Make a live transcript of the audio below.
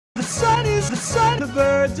is the sun, the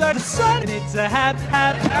birds are the sun, and it's a happy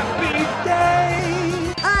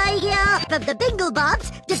day. I hear from the Bingle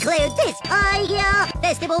Bobs declared this. I hear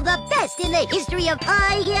festival the best in the history of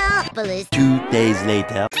I hear. 2 days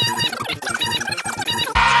later.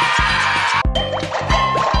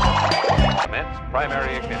 Commence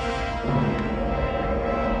primary ignition.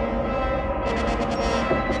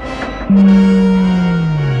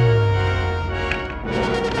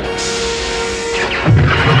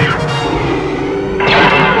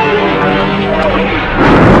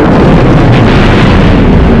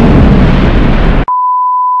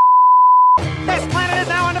 This planet is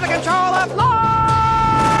now under the control of law!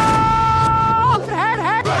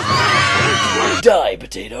 Die,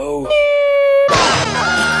 potato!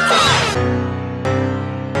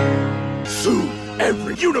 Soon,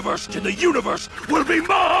 every universe in the universe will be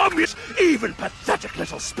mommies! Even pathetic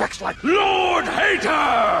little specks like Lord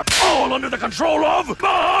Hater! All under the control of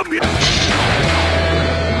mommy!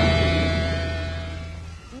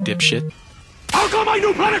 Dipshit. I'll call my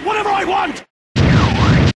new planet whatever I want!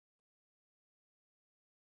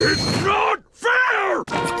 It's not fair!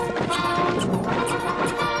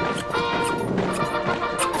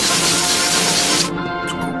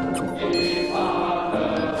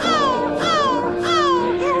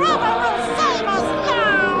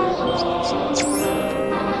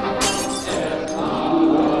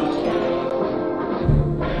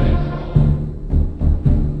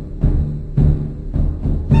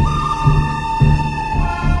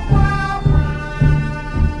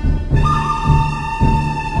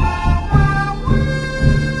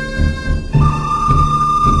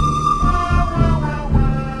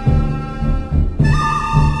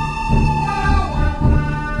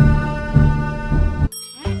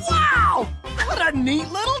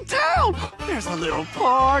 Neat little town. There's a little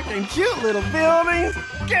park and cute little buildings,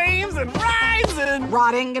 games and rides and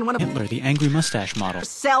rotting and one of Hitler, the angry mustache model.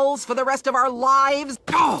 cells for the rest of our lives.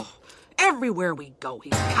 Oh, everywhere we go,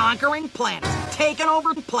 he's conquering planets, taking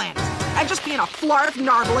over planets, and just being a flarf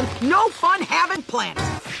narbling, no fun having planet.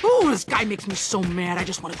 Ooh, this guy makes me so mad. I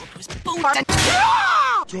just want to go to his boom bar and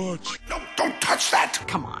George, no, don't touch that!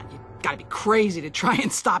 Come on, you gotta be crazy to try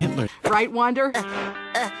and stop him. Hitler. Right, Wander?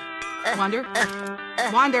 Wander?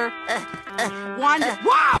 Wander? Wander?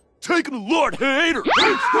 Wow! Take him, Lord Hater!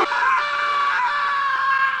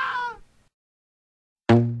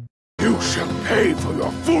 You shall pay for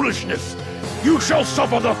your foolishness! You shall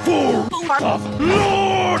suffer the full of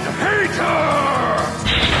Lord Hater!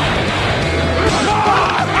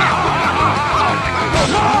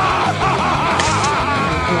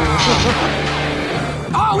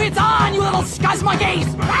 Oh, it's on, you little scuzz monkeys!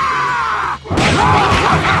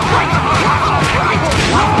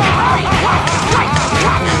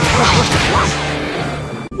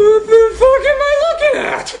 What the fuck am I looking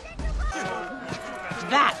at?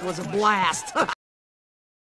 That was a blast.